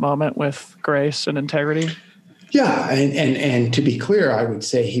met that moment with grace and integrity? Yeah, and to be clear, I would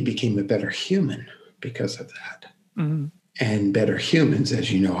say he became a better human because of that. Mm-hmm. And better humans,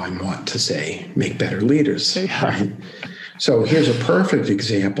 as you know, I want to say, make better leaders. Yeah. Right? So here's a perfect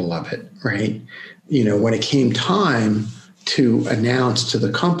example of it, right? When it came time to announce to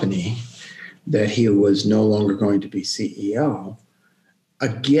the company that he was no longer going to be CEO,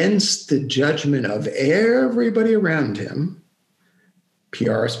 against the judgment of everybody around him,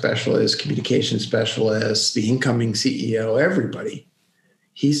 PR specialists, communication specialists, the incoming CEO, everybody,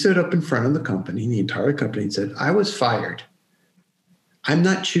 he stood up in front of the company, the entire company, and said, I was fired. I'm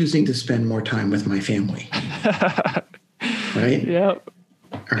not choosing to spend more time with my family. Right? Yep.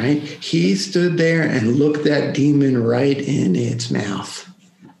 All right. He stood there and looked that demon right in its mouth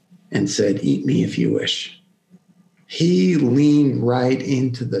and said, eat me if you wish. He leaned right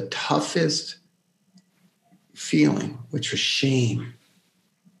into the toughest feeling, which was shame.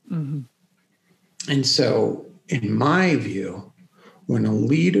 Mm-hmm. And so, in my view, when a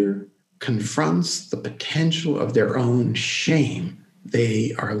leader confronts the potential of their own shame,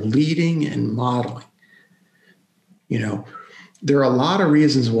 they are leading and modeling. There are a lot of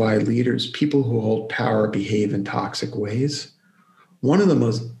reasons why leaders, people who hold power, behave in toxic ways. One of the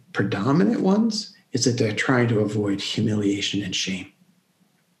most predominant ones is that they're trying to avoid humiliation and shame.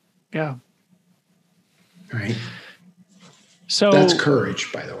 Yeah. Right? So that's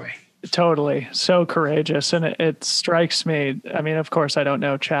courage, by the way. Totally. So courageous. And it strikes me. I mean, of course, I don't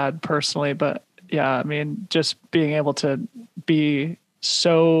know Chad personally, but yeah, I mean, just being able to be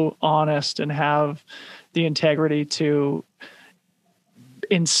so honest and have the integrity to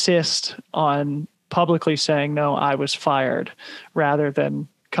insist on publicly saying, no, I was fired, rather than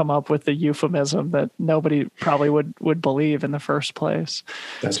come up with the euphemism that nobody probably would believe in the first place.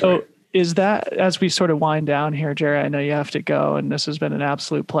 That's right. Is that, as we sort of wind down here, Jerry, I know you have to go, and this has been an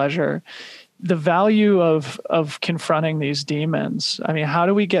absolute pleasure, the value of confronting these demons? I mean, how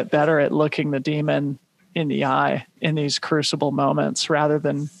do we get better at looking the demon in the eye in these crucible moments rather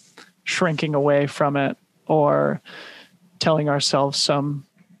than shrinking away from it or telling ourselves some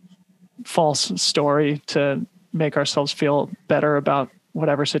false story to make ourselves feel better about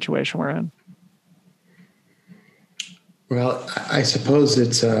whatever situation we're in. Well, I suppose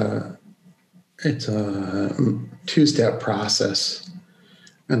it's a two-step process.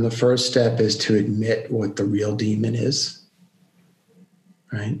 And the first step is to admit what the real demon is,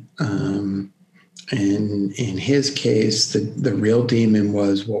 right? And in his case, the real demon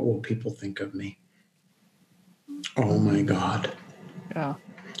was, what will people think of me? Oh my God. Yeah.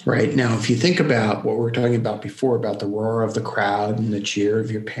 Right. Now, if you think about what we were talking about before, about the roar of the crowd and the cheer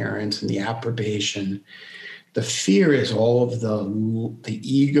of your parents and the approbation, the fear is all of the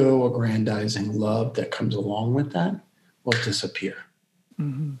ego aggrandizing love that comes along with that will disappear.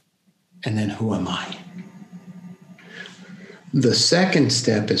 Mm-hmm. And then who am I? The second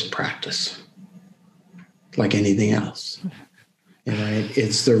step is practice, like anything else. Right?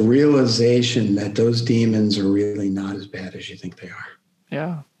 It's the realization that those demons are really not as bad as you think they are.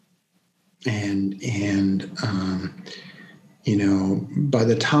 Yeah. And by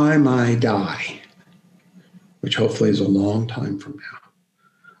the time I die, which hopefully is a long time from now,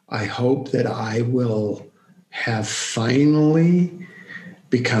 I hope that I will have finally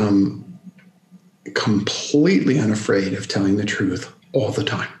become completely unafraid of telling the truth all the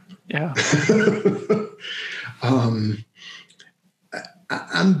time. Yeah.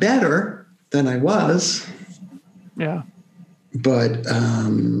 I'm better than I was. Yeah. But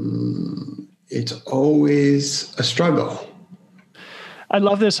it's always a struggle. I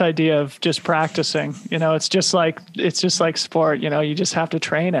love this idea of just practicing. It's just like sport. You just have to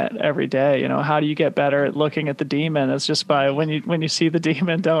train it every day. How do you get better at looking at the demon? It's just by when you see the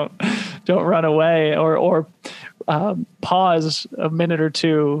demon, don't run away or pause a minute or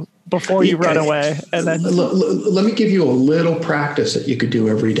two before you run away. And then let me give you a little practice that you could do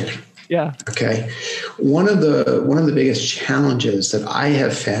every day. Yeah. Okay. One of the biggest challenges that I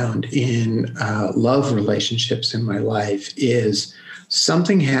have found in love relationships in my life is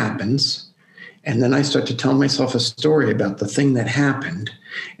something happens, and then I start to tell myself a story about the thing that happened,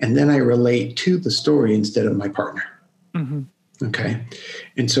 and then I relate to the story instead of my partner. Mm-hmm. Okay.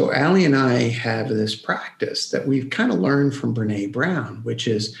 And so Allie and I have this practice that we've kind of learned from Brene Brown, which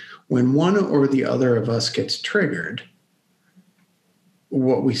is when one or the other of us gets triggered,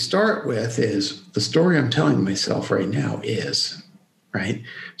 what we start with is the story I'm telling myself right now is, right?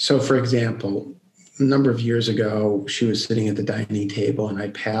 So for example, a number of years ago, she was sitting at the dining table and I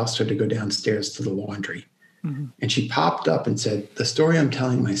passed her to go downstairs to the laundry. Mm-hmm. And she popped up and said, the story I'm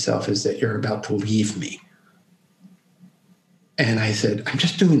telling myself is that you're about to leave me. And I said, I'm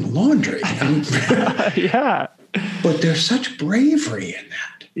just doing the laundry. Yeah. But there's such bravery in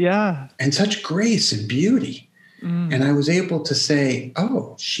that. Yeah. And such grace and beauty. Mm. And I was able to say,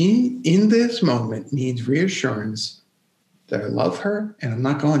 oh, she in this moment needs reassurance that I love her and I'm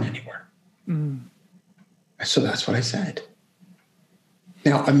not going anywhere. Mm. So that's what I said.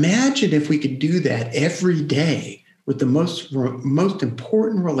 Now, imagine if we could do that every day with the most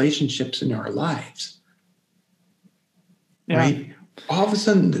important relationships in our lives. Yeah. Right? All of a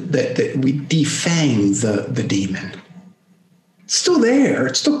sudden that we defang the demon. It's still there.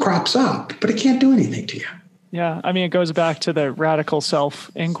 It still crops up, but it can't do anything to you. Yeah. I mean, it goes back to the radical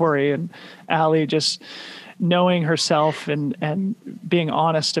self-inquiry and Allie just knowing herself and being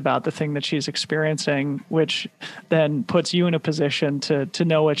honest about the thing that she's experiencing, which then puts you in a position to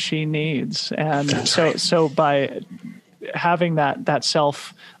know what she needs. And so by having that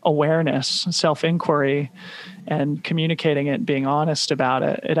self-awareness, self-inquiry and communicating it, being honest about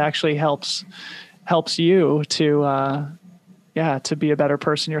it, it actually helps you to be a better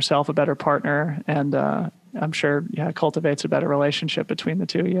person yourself, a better partner. And, I'm sure, cultivates a better relationship between the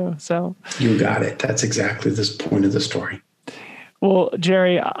two of you. So you got it. That's exactly this point of the story. Well,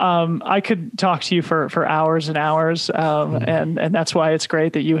 Jerry, I could talk to you for hours and hours. And that's why it's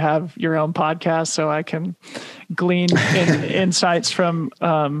great that you have your own podcast, so I can glean insights from,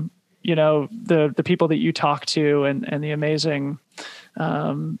 the people that you talk to and the amazing,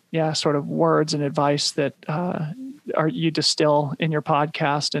 sort of words and advice that, you distill in your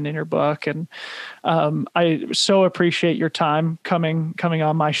podcast and in your book. And I so appreciate your time coming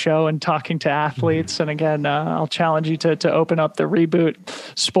on my show and talking to athletes. And again, I'll challenge you to open up the Reboot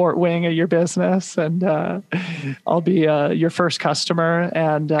sport wing of your business, and I'll be your first customer.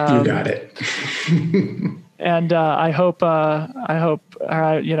 And you got it. And I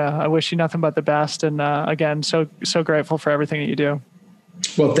wish you nothing but the best. And again, so grateful for everything that you do.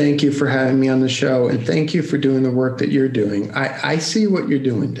 Well, thank you for having me on the show, and thank you for doing the work that you're doing. I see what you're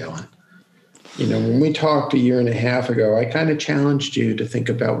doing, Dylan. When we talked a year and a half ago, I kind of challenged you to think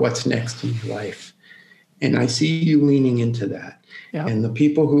about what's next in your life. And I see you leaning into that. Yeah. And the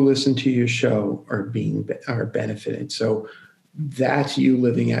people who listen to your show are benefited. So that's you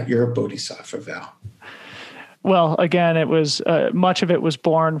living out your bodhisattva vow. Well, again, it was much of it was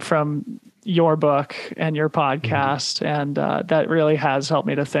born from your book and your podcast, and that really has helped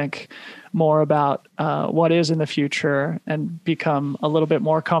me to think more about what is in the future and become a little bit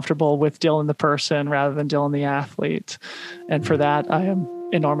more comfortable with Dylan the person rather than Dylan the athlete. And for that, I am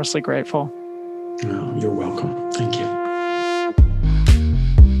enormously grateful. Oh, you're welcome. Thank you.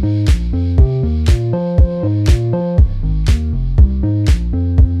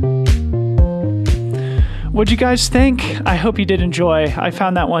 What'd you guys think? I hope you did enjoy. I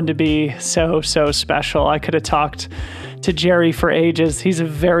found that one to be so special. I could have talked to Jerry for ages. He's a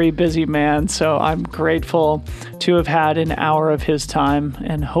very busy man, so I'm grateful to have had an hour of his time,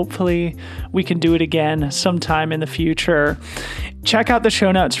 and hopefully we can do it again sometime in the future. Check out the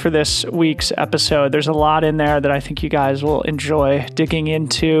show notes for this week's episode. There's a lot in there that I think you guys will enjoy digging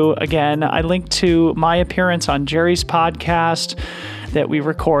into. Again, I linked to my appearance on Jerry's podcast that we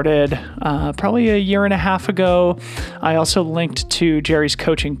recorded probably a year and a half ago. I also linked to Jerry's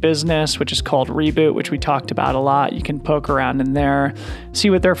coaching business, which is called Reboot, which we talked about a lot. You can poke around in there, see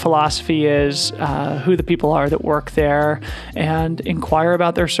what their philosophy is, who the people are that work there, and inquire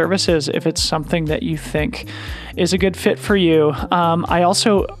about their services if it's something that you think is a good fit for you. I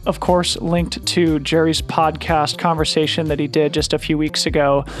also, of course, linked to Jerry's podcast conversation that he did just a few weeks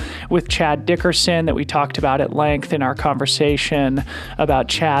ago with Chad Dickerson that we talked about at length in our conversation about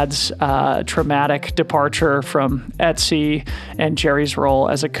Chad's traumatic departure from Etsy and Jerry's role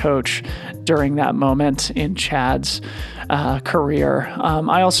as a coach during that moment in Chad's career.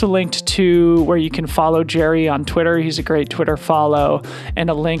 I also linked to where you can follow Jerry on Twitter. He's a great Twitter follow, and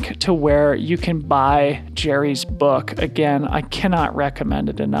a link to where you can buy Jerry's book. Again, I cannot recommend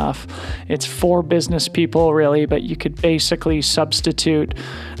it enough. It's for business people, really, but you could basically substitute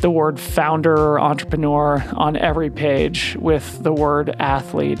the word founder or entrepreneur on every page with the word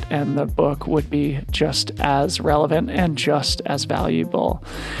athlete, and the book would be just as relevant and just as valuable.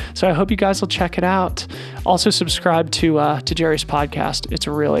 So I hope you guys will check it out. Also subscribe to Jerry's podcast. It's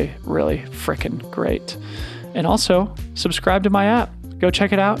really, really freaking great. And also subscribe to my app. Go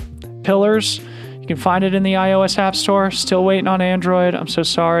check it out. Pillars. You can find it in the iOS App Store. Still waiting on Android. I'm so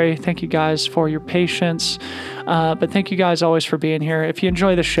sorry. Thank you guys for your patience. But thank you guys always for being here. If you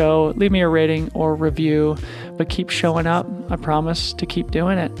enjoy the show, leave me a rating or review. But keep showing up. I promise to keep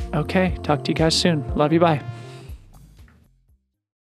doing it. Okay. Talk to you guys soon. Love you. Bye.